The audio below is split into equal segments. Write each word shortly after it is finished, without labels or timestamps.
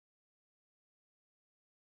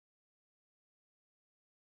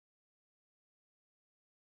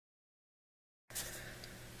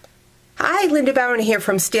Hi, LindaBauwin here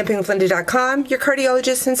from StampingWithLinda.com, your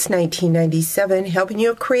cardiologist since 1997, helping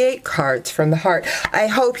you create cards from the heart. I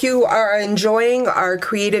hope you are enjoying our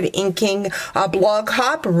creative inking blog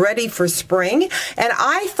hop, ready for spring. And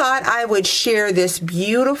I thought I would share this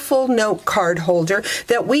beautiful note card holder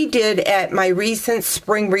that we did at my recent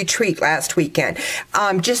spring retreat last weekend.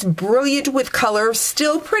 Just brilliant with color,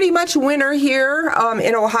 still pretty much winter here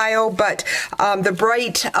in Ohio, but the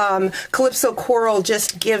bright Calypso coral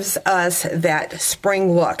just gives us that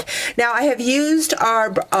spring look. Now I have used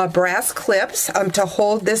our brass clips to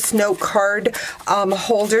hold this note card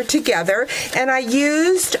holder together, and I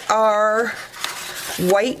used our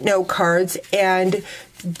white note cards and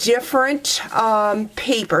different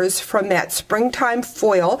papers from that springtime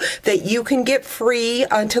foil that you can get free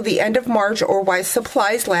until the end of March or while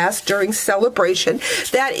supplies last during celebration.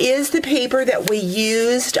 That is the paper that we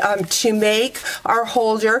used to make our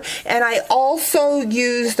holder, and I also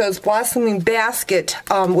used those blossoming basket,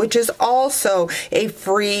 which is also a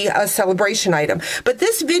free celebration item. But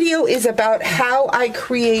this video is about how I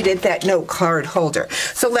created that note card holder.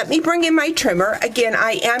 So let me bring in my trimmer. Again,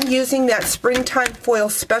 I am using that springtime foil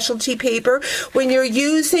specialty paper. When you're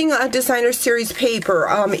using a designer series paper,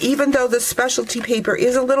 even though the specialty paper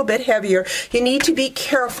is a little bit heavier, you need to be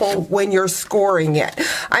careful when you're scoring it.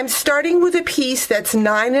 I'm starting with a piece that's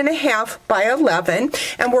 9.5 by 11,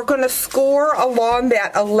 and we're going to score along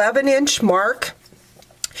that 11-inch mark.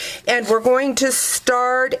 And we're going to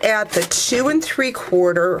start at the 2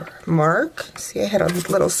 3/4 mark. See, I had a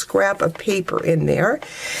little scrap of paper in there.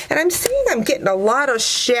 And I'm seeing I'm getting a lot of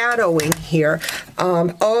shadowing here.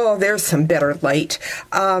 Oh, there's some better light.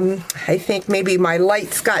 I think maybe my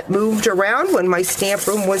lights got moved around when my stamp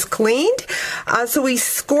room was cleaned. So we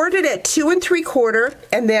scored it at 2 3/4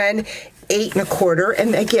 and then 8 1/4,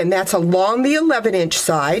 and again that's along the 11-inch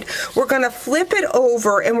side. We're going to flip it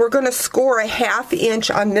over and we're going to score a 1/2 inch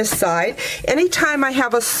on this side. Anytime I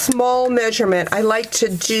have a small measurement, I like to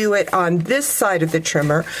do it on this side of the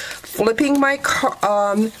trimmer, flipping my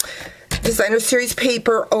designer series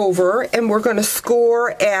paper over, and we're going to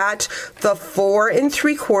score at the 4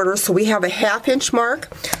 3/4. So we have a 1/2 inch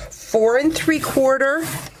mark, 4 3/4,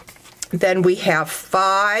 then we have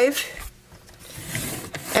 5,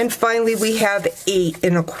 and finally we have 8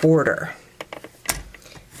 1/4.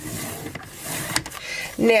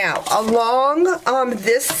 Now along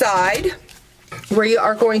this side we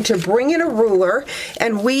are going to bring in a ruler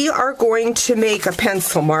and we are going to make a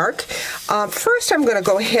pencil mark. First I'm going to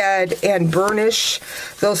go ahead and burnish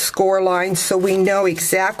those score lines so we know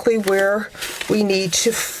exactly where we need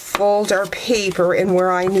to fold our paper and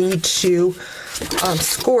where I need to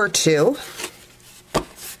score to.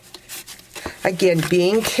 Again,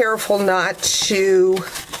 being careful not to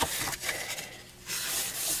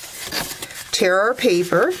tear our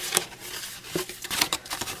paper.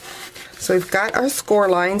 So we've got our score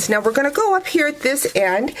lines. Now we're going to go up here at this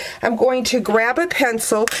end. I'm going to grab a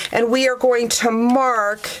pencil and we are going to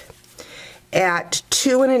mark at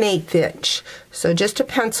 2 1/8 inch. So just a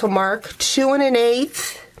pencil mark, 2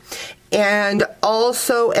 1/8, and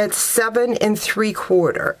also at 7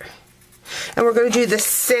 3/4. And we're going to do the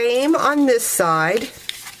same on this side.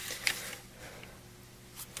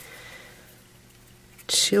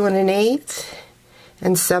 2 1/8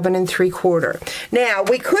 and 7 3/4. Now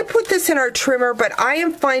we could put this in our trimmer, but I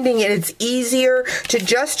am finding it's easier to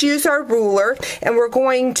just use our ruler, and we're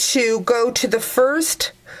going to go to the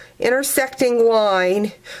first intersecting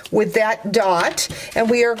line with that dot, and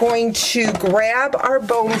we are going to grab our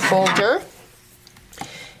bone folder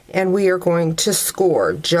and we are going to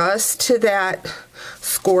score just to that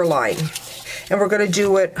score line. And we're going to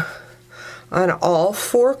do it on all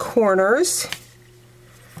 4 corners.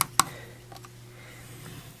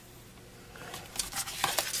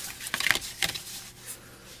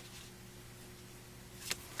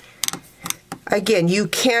 Again, you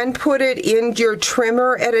can put it in your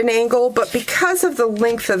trimmer at an angle, but because of the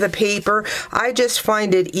length of the paper, I just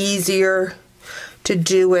find it easier to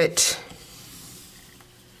do it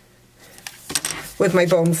with my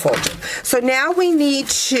bone folder. So now we need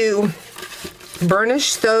to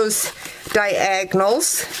burnish those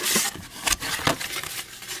diagonals,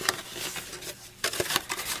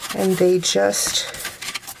 and they just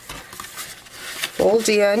fold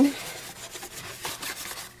in.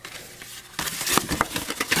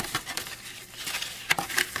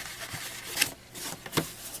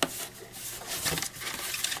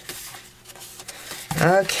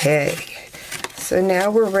 Okay, so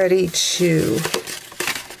now we're ready to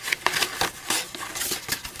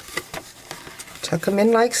tuck them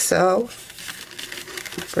in like so.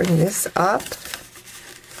 Bring this up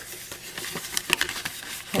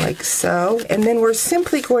like so. And then we're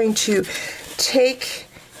simply going to take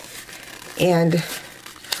and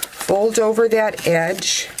fold over that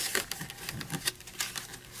edge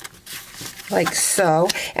like so.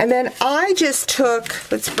 And then I just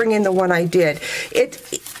took, let's bring in the one I did.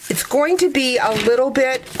 It's going to be a little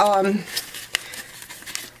bit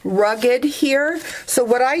rugged here. So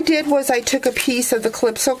what I did was I took a piece of the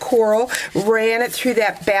Calypso Coral, ran it through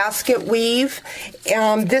that basket weave.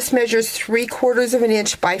 This measures 3/4 of an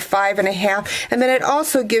inch by 5.5, and then it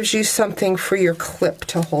also gives you something for your clip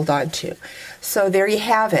to hold on to. So there you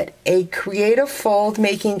have it, a creative fold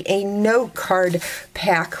making a note card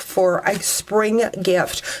pack for a spring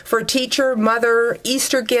gift, for a teacher, mother,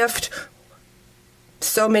 Easter gift.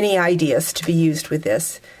 So many ideas to be used with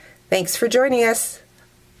this. Thanks for joining us.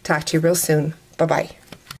 Talk to you real soon. Bye-bye.